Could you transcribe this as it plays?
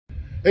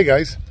Hey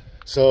guys,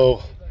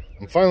 so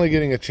I'm finally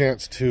getting a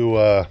chance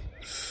to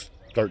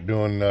start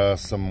doing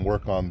some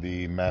work on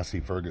the Massey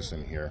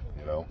Ferguson here.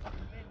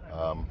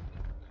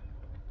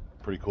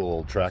 Pretty cool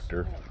little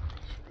tractor,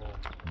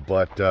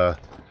 but the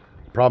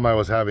problem I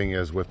was having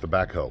is with the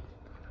backhoe.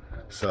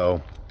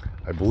 So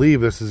I believe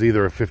this is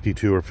either a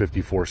 52 or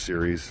 54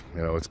 series.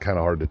 It's kind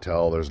of hard to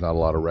tell. There's not a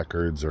lot of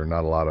records or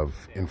not a lot of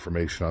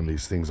information on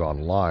these things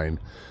online.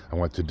 I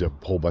went to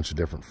a whole bunch of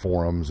different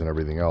forums and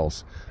everything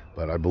else,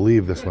 but I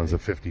believe this one's a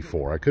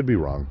 54. I could be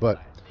wrong, but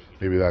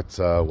maybe that's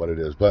what it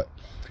is. But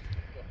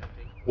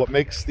what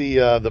makes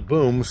the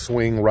boom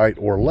swing right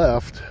or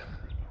left,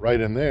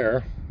 right in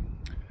there,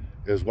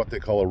 is what they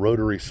call a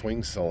rotary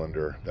swing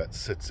cylinder that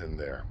sits in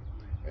there.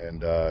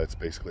 And it's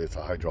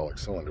a hydraulic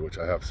cylinder, which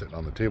I have sitting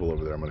on the table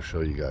over there. I'm going to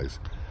show you guys.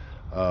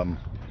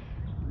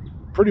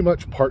 Pretty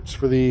much parts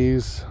for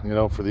these,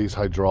 for these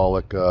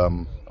hydraulic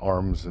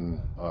arms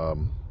and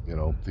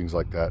things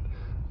like that,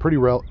 pretty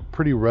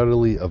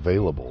readily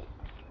available.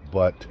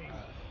 But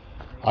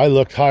I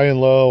looked high and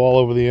low all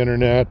over the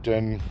internet,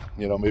 and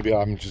maybe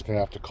I'm just gonna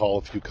have to call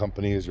a few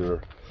companies,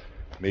 or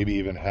maybe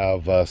even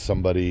have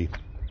somebody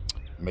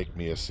make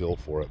me a seal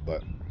for it.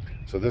 But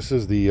so this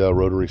is the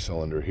rotary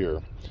cylinder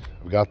here.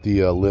 I've got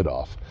the lid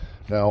off.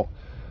 Now,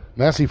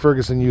 Massey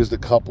Ferguson used a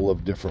couple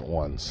of different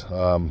ones.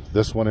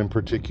 This one in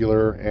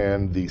particular,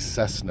 and the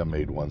Cessna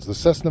made ones. The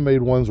Cessna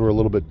made ones were a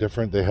little bit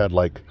different. They had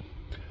like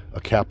a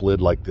cap lid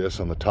like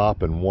this on the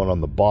top and one on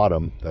the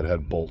bottom that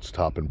had bolts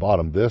top and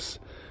bottom. This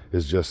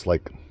is just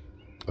like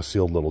a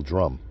sealed little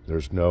drum.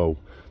 There's no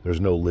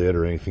lid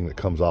or anything that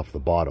comes off the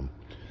bottom.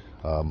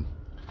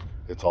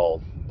 It's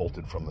all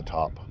bolted from the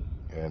top.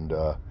 And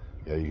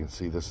yeah, you can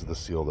see this is the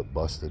seal that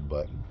busted,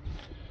 but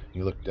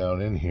you look down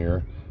in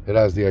here, it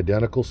has the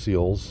identical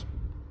seals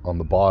on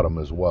the bottom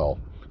as well.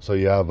 So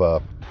you have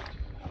on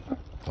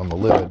the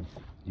lid,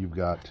 you've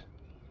got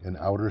an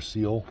outer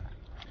seal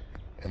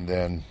and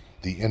then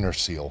the inner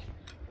seal.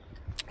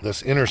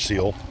 This inner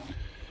seal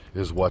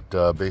is what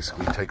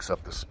basically takes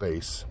up the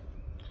space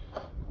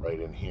right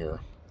in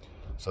here,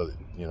 so that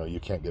you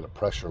can't get a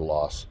pressure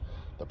loss.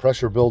 The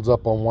pressure builds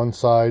up on one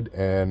side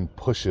and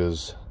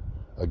pushes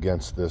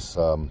against this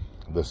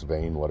this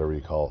vane, whatever you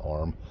call it,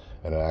 arm,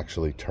 and it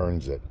actually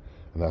turns it,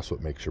 and that's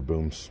what makes your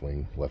boom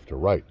swing left or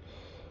right.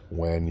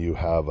 When you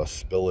have a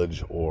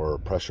spillage or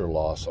pressure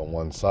loss on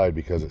one side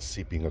because it's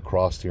seeping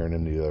across here and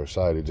into the other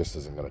side, it just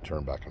isn't going to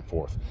turn back and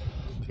forth.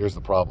 Here's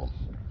the problem.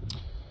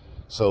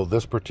 So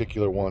this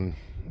particular one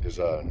is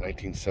a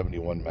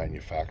 1971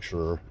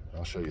 manufacturer.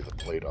 I'll show you the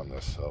plate on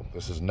this. So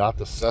this is not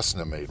the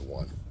Cessna made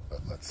one, but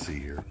let's see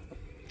here.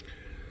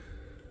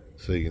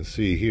 So you can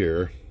see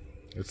here,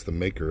 it's the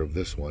maker of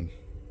this one.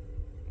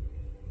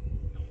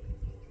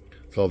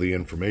 It's all the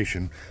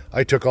information.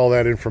 I took all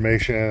that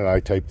information and I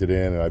typed it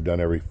in, and I've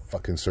done every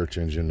fucking search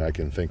engine I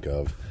can think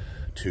of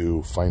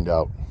to find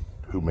out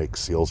who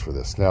makes seals for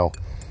this. Now,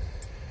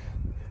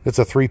 it's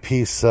a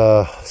three-piece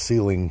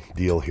sealing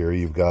deal here.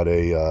 You've got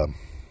a,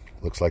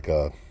 looks like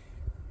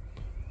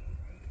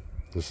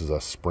this is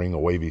a spring, a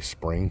wavy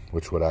spring,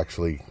 which would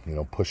actually,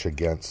 push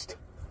against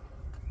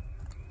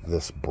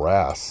this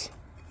brass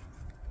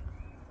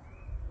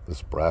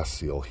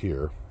seal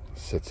here.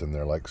 Sits in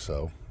there like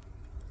so.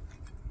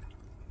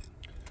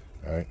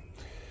 All right.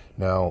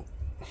 Now,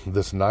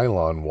 this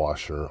nylon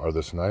washer, or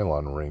this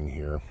nylon ring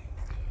here,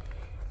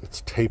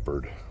 it's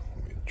tapered.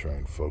 Let me try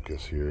and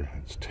focus here.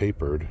 It's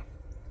tapered,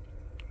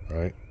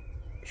 right?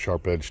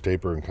 Sharp edge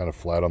taper and kind of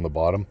flat on the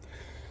bottom.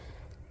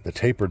 The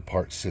tapered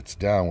part sits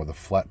down with a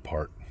flat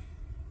part,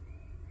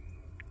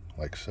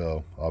 like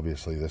so.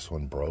 Obviously, this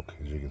one broke,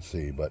 as you can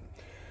see, but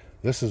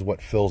this is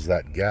what fills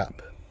that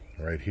gap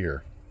right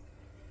here.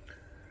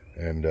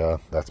 And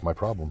that's my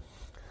problem.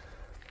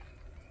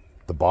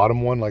 The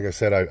bottom one, like I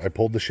said, I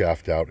pulled the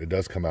shaft out. It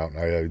does come out, and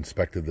I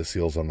inspected the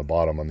seals on the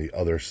bottom on the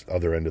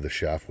other end of the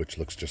shaft, which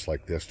looks just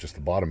like this, just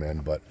the bottom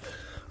end. But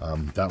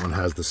that one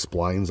has the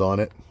splines on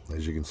it,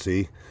 as you can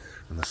see,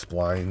 and the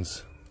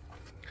splines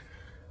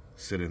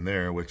sit in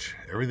there, which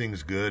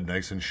everything's good,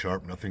 nice and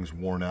sharp, nothing's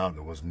worn out.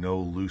 There was no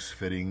loose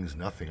fittings,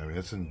 nothing. I mean,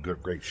 it's in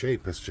great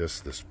shape. It's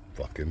just this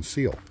fucking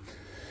seal.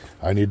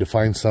 I need to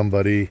find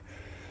somebody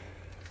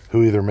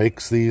who either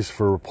makes these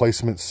for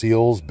replacement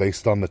seals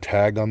based on the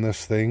tag on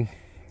this thing.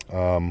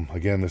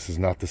 Again, this is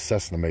not the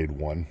Cessna made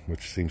one,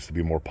 which seems to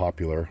be more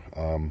popular.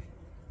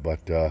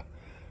 But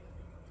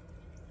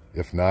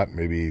if not,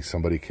 maybe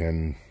somebody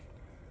can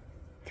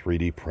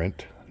 3D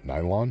print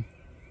nylon.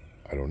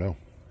 I don't know.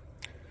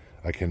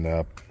 I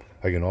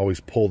can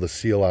always pull the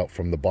seal out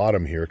from the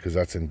bottom here, because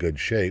that's in good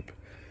shape,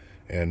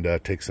 and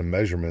take some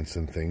measurements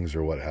and things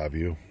or what have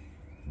you.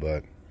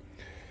 But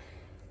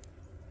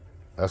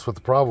that's what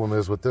the problem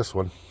is with this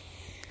one.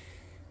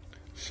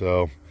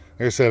 So,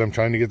 like I said, I'm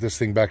trying to get this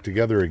thing back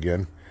together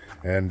again,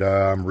 and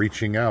I'm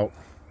reaching out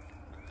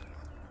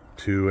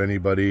to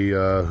anybody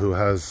who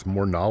has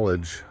more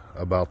knowledge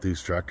about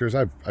these tractors.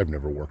 I've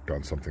never worked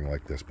on something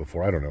like this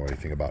before. I don't know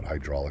anything about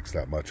hydraulics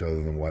that much,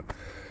 other than what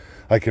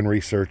I can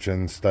research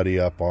and study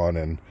up on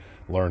and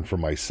learn for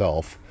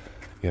myself,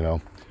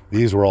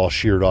 these were all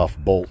sheared off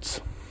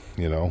bolts,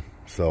 you know,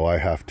 so I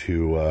have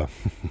to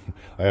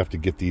I have to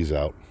get these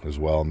out as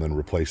well and then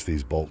replace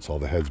these bolts. All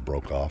the heads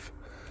broke off,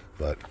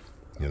 but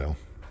you know,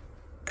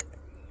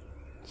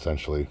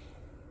 essentially,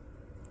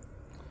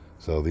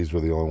 so these were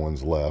the only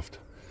ones left.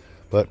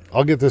 But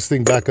I'll get this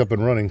thing back up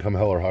and running come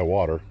hell or high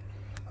water.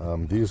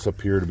 These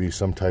appear to be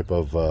some type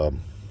of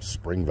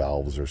spring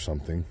valves or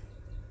something.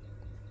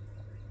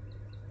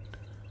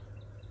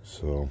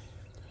 So,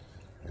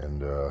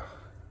 and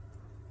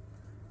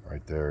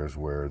right there is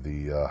where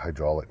the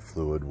hydraulic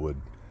fluid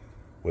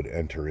would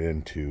enter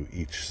into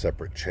each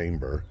separate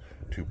chamber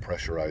to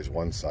pressurize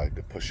one side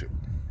to push it,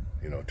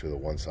 you know, to the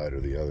one side or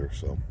the other.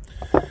 So,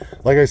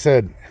 like I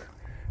said,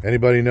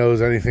 anybody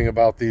knows anything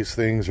about these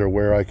things or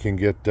where I can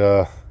get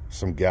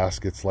some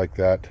gaskets like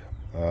that,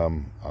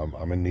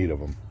 I'm in need of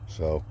them.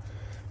 So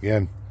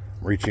again,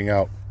 I'm reaching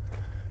out.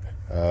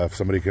 If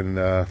somebody can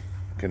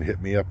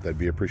hit me up, that'd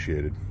be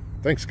appreciated.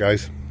 Thanks,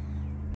 guys.